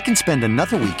 I can spend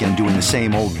another weekend doing the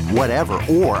same old whatever,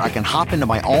 or I can hop into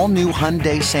my all-new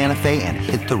Hyundai Santa Fe and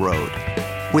hit the road.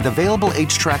 With available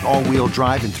H-Track all-wheel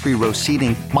drive and 3-row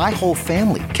seating, my whole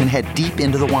family can head deep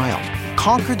into the wild.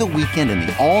 Conquer the weekend in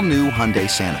the all-new Hyundai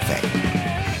Santa Fe.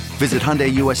 Visit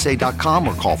HyundaiUSA.com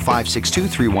or call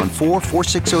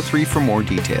 562-314-4603 for more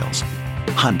details.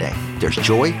 Hyundai, there's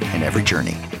joy in every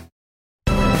journey.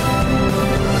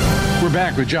 We're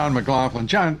back with John McLaughlin.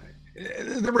 John,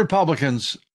 the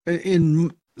Republicans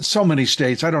in so many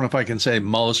states, I don't know if I can say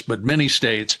most, but many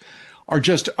states, are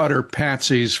just utter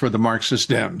patsies for the Marxist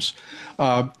Dems.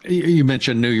 You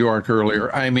mentioned New York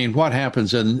earlier. I mean, what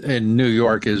happens in New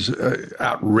York is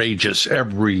outrageous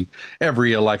every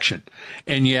election.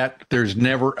 And yet there's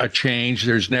never a change.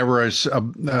 There's never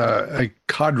a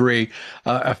cadre,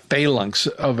 a phalanx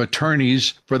of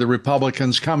attorneys for the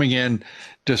Republicans coming in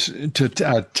to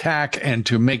attack and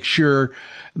to make sure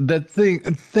that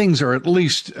things are at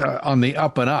least on the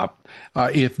up and up.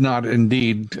 If not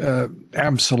indeed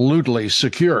absolutely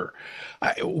secure.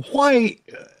 Why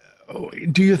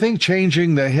do you think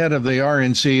changing the head of the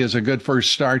RNC is a good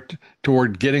first start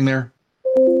toward getting there?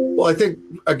 Well, I think,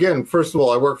 again, first of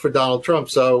all, I work for Donald Trump,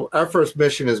 so our first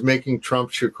mission is making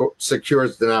Trump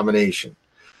secures the nomination.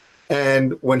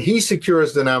 And when he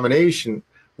secures the nomination,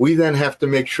 we then have to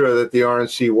make sure that the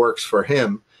RNC works for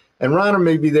him. And Ronna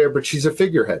may be there, but she's a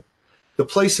figurehead. The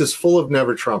place is full of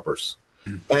never-Trumpers.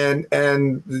 And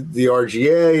the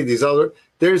RGA, these other,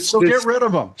 there's get rid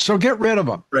of them. So get rid of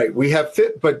them. Right. We have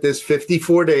but there's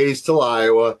 54 days till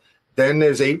Iowa. Then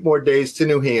there's 8 more days to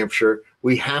New Hampshire.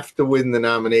 We have to win the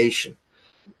nomination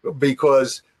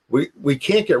because we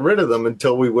can't get rid of them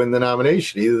until we win the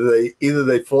nomination. Either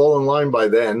they fall in line by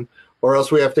then, or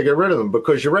else we have to get rid of them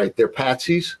because you're right. They're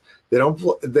patsies. They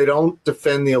don't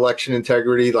defend the election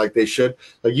integrity like they should.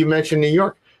 Like you mentioned, New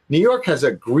York. New York has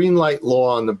a green light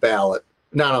law on the ballot.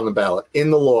 Not on the ballot, in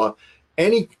the law,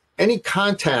 any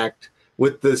contact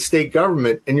with the state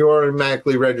government and you're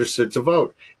automatically registered to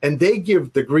vote. And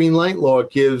the green light law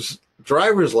gives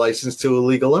driver's license to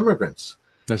illegal immigrants.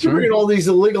 That's right. Bring all these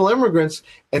illegal immigrants.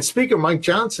 And Speaker Mike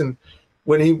Johnson,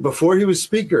 before he was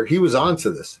Speaker, he was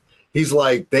onto this. He's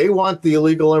like, they want the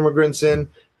illegal immigrants in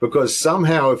because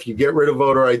somehow if you get rid of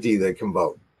voter ID, they can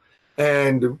vote.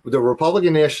 And the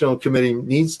Republican National Committee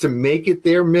needs to make it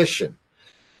their mission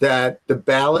that the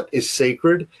ballot is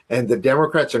sacred and the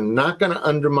Democrats are not going to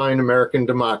undermine American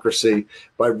democracy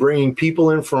by bringing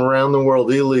people in from around the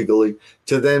world illegally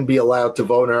to then be allowed to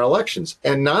vote in our elections.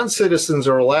 And non-citizens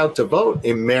are allowed to vote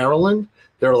in Maryland.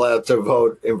 They're allowed to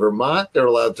vote in Vermont. They're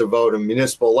allowed to vote in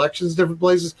municipal elections, different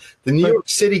places. The New York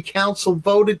City Council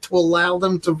voted to allow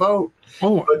them to vote.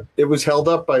 But it was held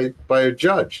up by a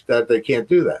judge that they can't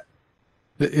do that.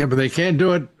 Yeah, but they can't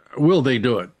do it. Will they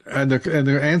do it? And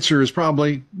the answer is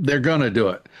probably they're going to do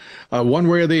it one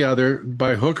way or the other,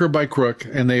 by hook or by crook.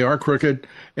 And they are crooked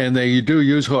and they do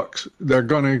use hooks. They're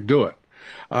going to do it.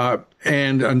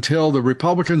 And until the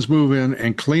Republicans move in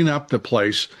and clean up the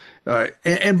place.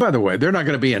 And by the way, they're not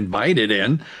going to be invited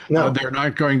in. No. They're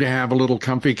not going to have a little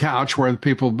comfy couch where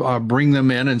people bring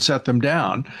them in and set them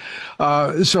down.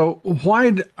 So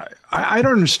why? I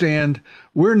don't understand.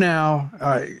 We're now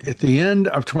at the end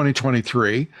of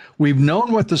 2023. We've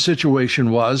known what the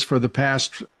situation was for the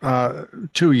past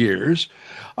 2 years.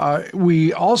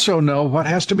 We also know what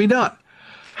has to be done.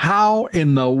 How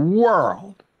in the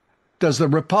world does the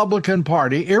Republican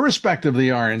Party, irrespective of the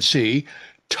RNC,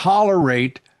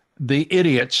 tolerate the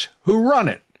idiots who run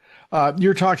it?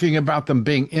 You're talking about them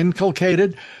being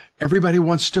inculcated. Everybody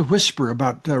wants to whisper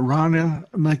about Ronna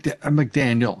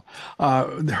McDaniel.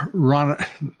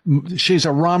 She's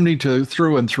a Romney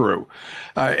through and through.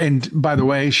 And by the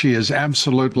way, she is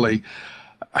absolutely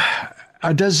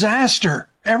a disaster.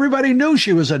 Everybody knew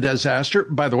she was a disaster,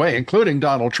 by the way, including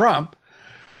Donald Trump.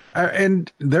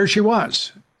 And there she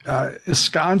was,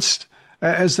 ensconced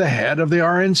as the head of the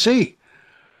RNC.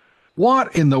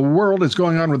 What in the world is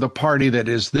going on with a party that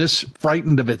is this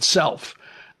frightened of itself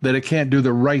that it can't do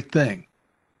the right thing?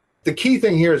 The key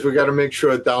thing here is we got to make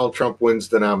sure that Donald Trump wins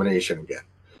the nomination again.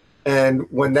 And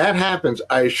when that happens,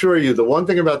 I assure you, the one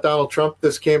thing about Donald Trump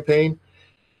this campaign,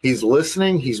 he's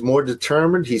listening, he's more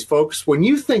determined, he's focused. When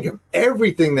you think of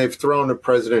everything they've thrown at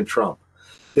President Trump,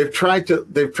 they're intent,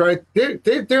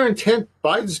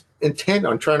 Biden's intent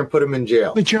on trying to put him in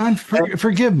jail. But John,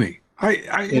 forgive me.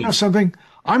 You know something?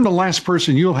 I'm the last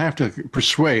person you'll have to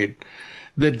persuade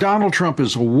that Donald Trump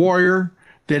is a warrior,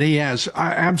 that he has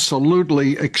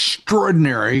absolutely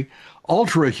extraordinary,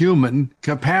 ultra-human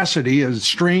capacity and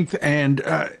strength and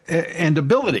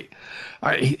ability.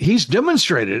 He's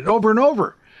demonstrated it over and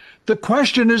over. The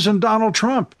question isn't Donald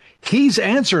Trump. He's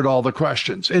answered all the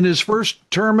questions in his first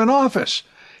term in office.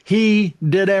 He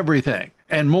did everything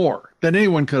and more than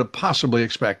anyone could have possibly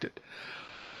expected.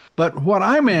 But what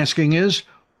I'm asking is,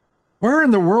 Where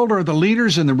in the world are the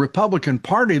leaders in the Republican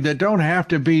Party that don't have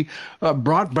to be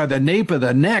brought by the nape of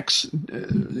the necks,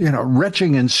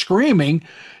 retching and screaming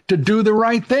to do the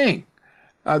right thing?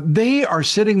 They are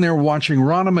sitting there watching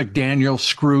Ronna McDaniel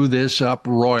screw this up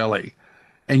royally.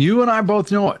 And you and I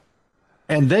both know it.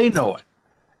 And they know it.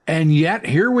 And yet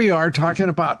here we are talking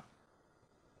about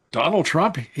Donald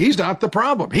Trump. He's not the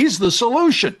problem. He's the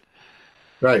solution.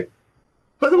 Right.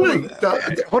 By the way,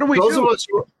 what do we do?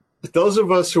 Those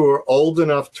of us who are old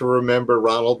enough to remember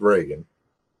Ronald Reagan,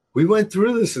 we went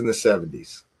through this in the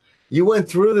 70s. You went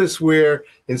through this where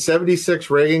in 76,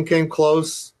 Reagan came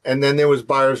close, and then there was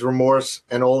buyer's remorse,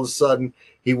 and all of a sudden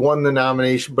he won the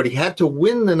nomination, but he had to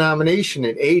win the nomination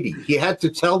in 80. He had to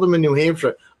tell them in New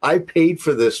Hampshire, I paid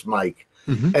for this, Mike.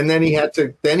 Mm-hmm. And then he had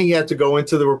to go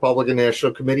into the Republican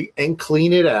National Committee and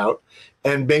clean it out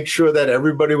and make sure that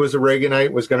everybody was a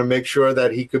Reaganite, was going to make sure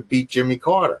that he could beat Jimmy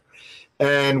Carter.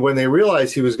 And when they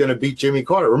realized he was going to beat Jimmy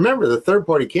Carter, remember the third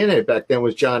party candidate back then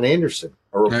was John Anderson,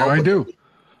 a Republican. Yeah, I do.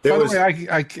 By the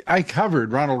way, I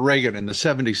covered Ronald Reagan in the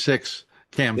 76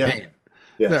 campaign.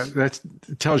 Yeah. Yes. That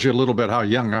tells you a little bit how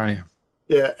young I am.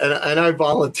 Yeah, and I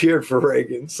volunteered for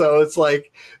Reagan. So it's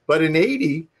like, but in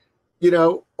 80,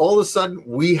 all of a sudden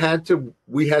we had to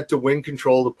win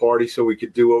control of the party so we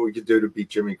could do what we could do to beat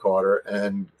Jimmy Carter.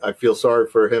 And I feel sorry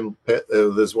for him,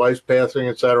 his wife's passing,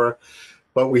 et cetera.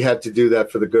 But we had to do that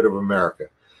for the good of America,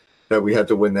 that we had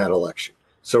to win that election.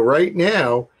 So right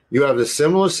now, you have a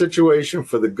similar situation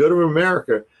for the good of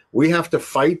America. We have to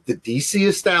fight the D.C.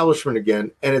 establishment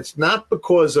again, and it's not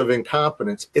because of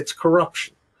incompetence, it's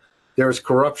corruption. There is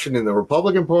corruption in the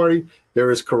Republican Party.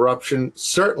 There is corruption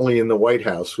certainly in the White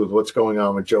House with what's going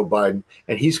on with Joe Biden.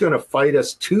 And he's going to fight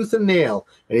us tooth and nail,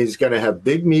 and he's going to have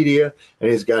big media, and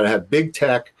he's going to have big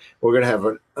tech. We're going to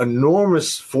have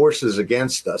enormous forces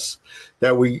against us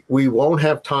that we won't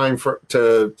have time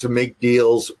to make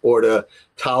deals or to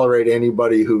tolerate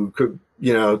anybody who could,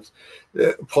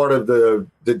 part of the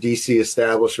D.C.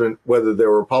 establishment, whether they're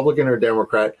Republican or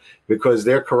Democrat, because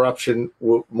their corruption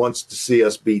wants to see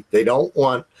us beat. They don't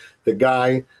want the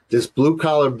guy, this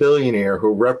blue-collar billionaire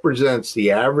who represents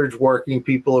the average working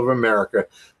people of America.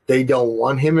 They don't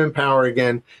want him in power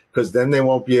again because then they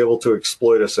won't be able to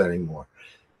exploit us anymore.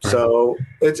 So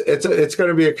it's going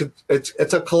to be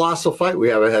it's a colossal fight we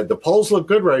have ahead. The polls look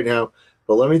good right now,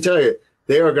 but let me tell you,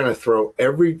 they are going to throw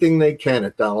everything they can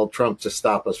at Donald Trump to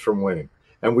stop us from winning.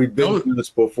 And we've been through this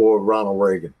before with Ronald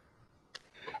Reagan.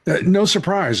 No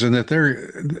surprise in that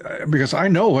because I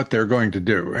know what they're going to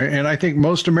do. And I think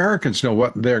most Americans know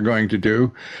what they're going to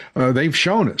do. They've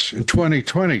shown us in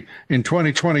 2020, in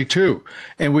 2022,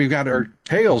 and we've got our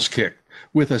tails kicked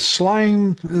with a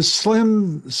slim,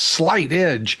 slight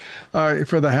edge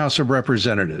for the House of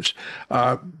Representatives.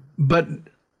 But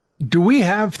do we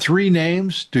have three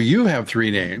names? Do you have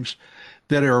three names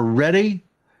that are ready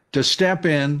to step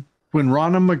in when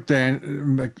Ronna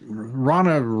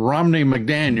Romney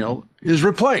McDaniel is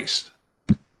replaced?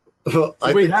 Well,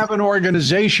 we have an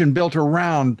organization built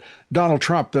around Donald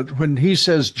Trump that when he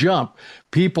says jump,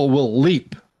 people will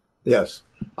leap. Yes.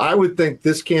 I would think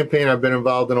this campaign, I've been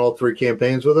involved in all three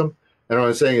campaigns with him. And what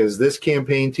I'm saying is this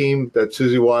campaign team that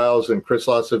Susie Wiles and Chris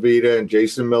LaCivita and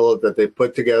Jason Miller that they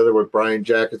put together with Brian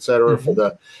Jack, et cetera,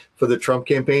 for the Trump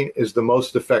campaign is the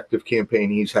most effective campaign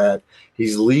he's had.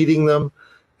 He's leading them.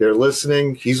 They're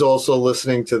listening. He's also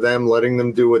listening to them, letting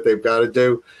them do what they've got to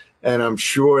do. And I'm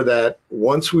sure that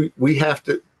once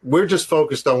we're just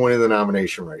focused on winning the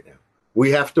nomination right now.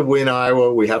 We have to win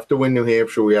Iowa. We have to win New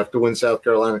Hampshire. We have to win South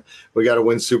Carolina. We got to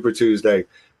win Super Tuesday.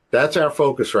 That's our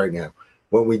focus right now.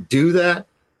 When we do that,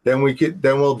 then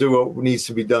we'll do what needs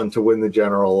to be done to win the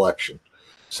general election.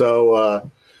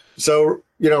 So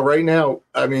right now,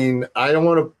 I mean,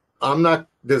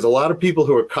 there's a lot of people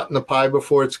who are cutting the pie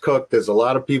before it's cooked. There's a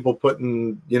lot of people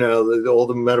putting, all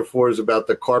the metaphors about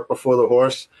the cart before the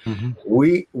horse.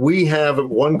 Mm-hmm. We have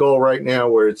one goal right now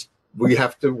where we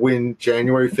have to win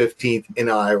January 15th in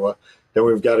Iowa. Then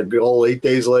we've got a goal 8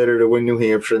 days later to win New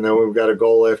Hampshire. And then we've got a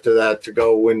goal after that to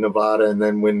go win Nevada and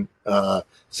then win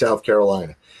South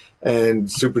Carolina and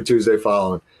Super Tuesday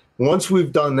following. Once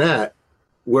we've done that,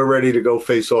 we're ready to go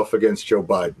face off against Joe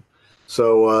Biden.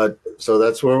 So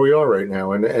that's where we are right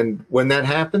now. And when that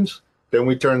happens, then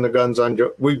we turn the guns on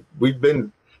Joe. We've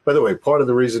been, by the way, part of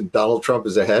the reason Donald Trump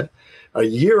is ahead. A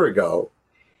year ago,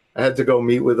 I had to go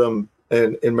meet with him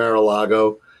in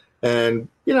Mar-a-Lago. And,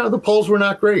 the polls were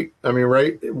not great. I mean,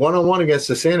 right, 1-on-1 against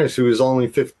DeSantis, who was only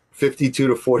 52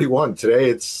 to 41. Today,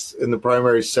 it's in the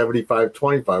primary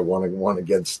 75-25, 1-on-1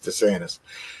 against DeSantis.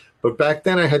 But back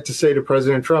then, I had to say to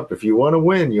President Trump, if you want to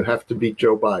win, you have to beat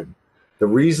Joe Biden. The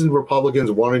reason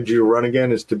Republicans wanted you to run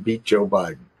again is to beat Joe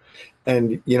Biden.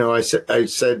 And, I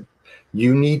said,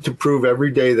 you need to prove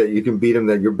every day that you can beat him,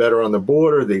 that you're better on the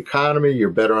border, the economy, you're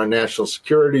better on national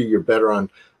security, you're better on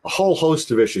a whole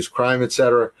host of issues, crime, et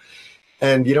cetera.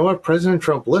 And you know what? President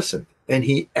Trump listened, and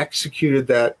he executed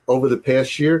that over the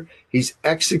past year. He's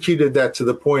executed that to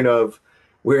the point of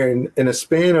where in a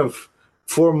span of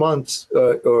 4 months, he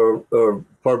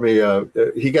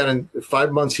got in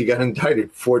 5 months, he got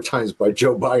indicted 4 times by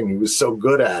Joe Biden. He was so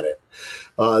good at it.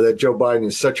 That Joe Biden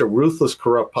is such a ruthless,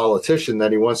 corrupt politician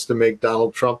that he wants to make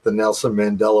Donald Trump the Nelson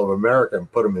Mandela of America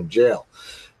and put him in jail.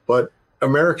 But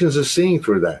Americans are seeing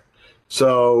through that.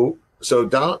 So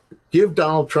give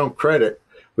Donald Trump credit.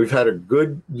 We've had a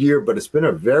good year, but it's been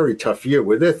a very tough year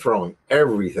where they're throwing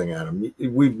everything at him.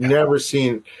 We've never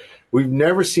seen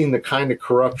the kind of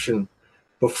corruption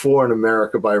before in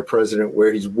America by a president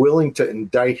where he's willing to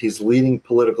indict his leading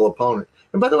political opponent.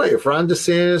 And by the way, if Ron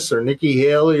DeSantis or Nikki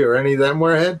Haley or any of them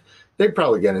were ahead, they'd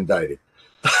probably get indicted.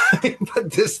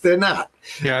 But they're not.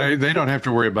 Yeah, they don't have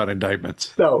to worry about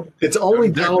indictments. No, it's only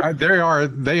Donald.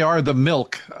 They are the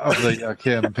milk of the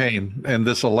campaign in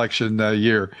this election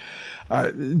year.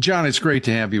 John, it's great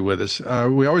to have you with us.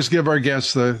 We always give our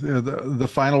guests the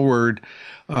final word.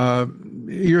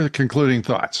 Your concluding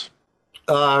thoughts.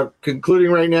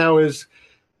 Concluding right now is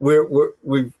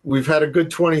we've had a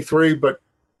good 23, but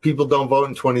people don't vote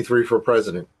in 23 for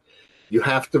president. You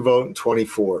have to vote in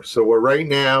 24. So we're right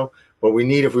now, what we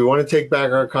need, if we want to take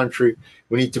back our country,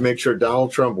 we need to make sure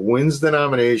Donald Trump wins the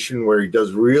nomination, where he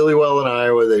does really well in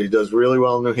Iowa, that he does really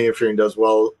well in New Hampshire, and does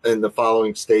well in the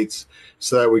following states,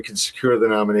 so that we can secure the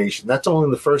nomination. That's only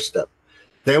the first step.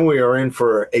 Then we are in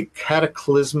for a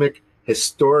cataclysmic,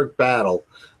 historic battle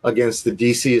against the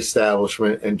DC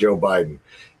establishment and Joe Biden.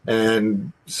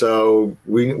 And so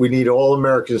we need all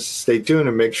Americans to stay tuned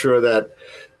and make sure that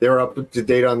they're up to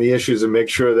date on the issues, and make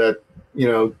sure that,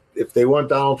 if they want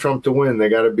Donald Trump to win, they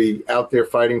got to be out there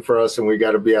fighting for us, and we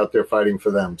got to be out there fighting for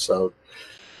them. So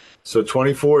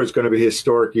 24 is going to be a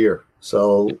historic year.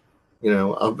 So,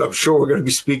 I'm sure we're going to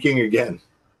be speaking again.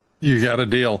 You got a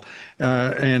deal.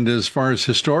 And as far as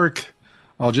historic,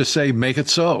 I'll just say, make it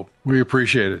so. We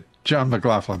appreciate it. John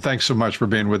McLaughlin, thanks so much for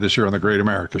being with us here on the Great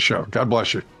America Show. God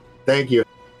bless you. Thank you.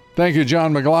 Thank you,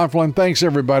 John McLaughlin. Thanks,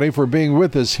 everybody, for being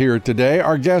with us here today.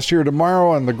 Our guest here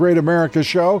tomorrow on the Great America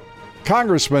Show,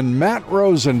 Congressman Matt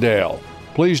Rosendale.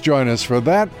 Please join us for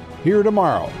that here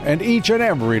tomorrow and each and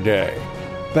every day.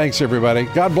 Thanks, everybody.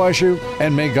 God bless you,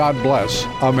 and may God bless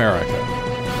America.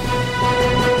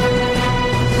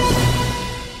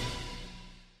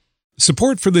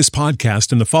 Support for this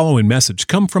podcast and the following message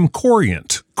come from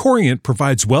Corient. Corient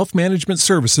provides wealth management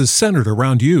services centered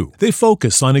around you. They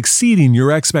focus on exceeding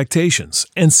your expectations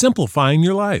and simplifying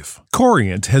your life.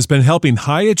 Corient has been helping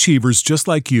high achievers just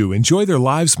like you enjoy their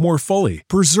lives more fully,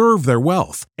 preserve their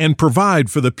wealth, and provide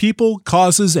for the people,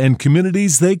 causes, and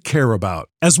communities they care about.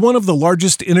 As one of the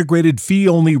largest integrated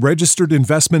fee-only registered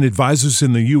investment advisors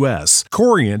in the U.S.,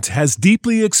 Corient has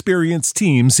deeply experienced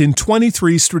teams in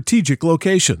 23 strategic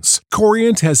locations.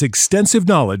 Corient has extensive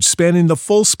knowledge spanning the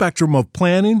full spectrum of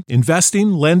planning,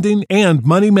 investing, lending, and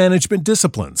money management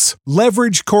disciplines.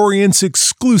 Leverage Corient's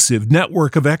exclusive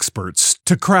network of experts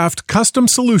to craft custom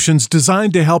solutions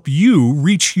designed to help you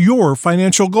reach your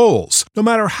financial goals, no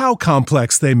matter how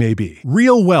complex they may be.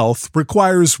 Real wealth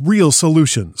requires real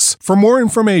solutions. For more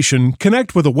information,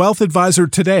 connect with a wealth advisor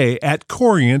today at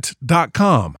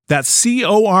Corient.com. That's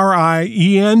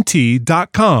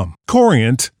Corient.com.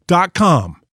 Corient.com.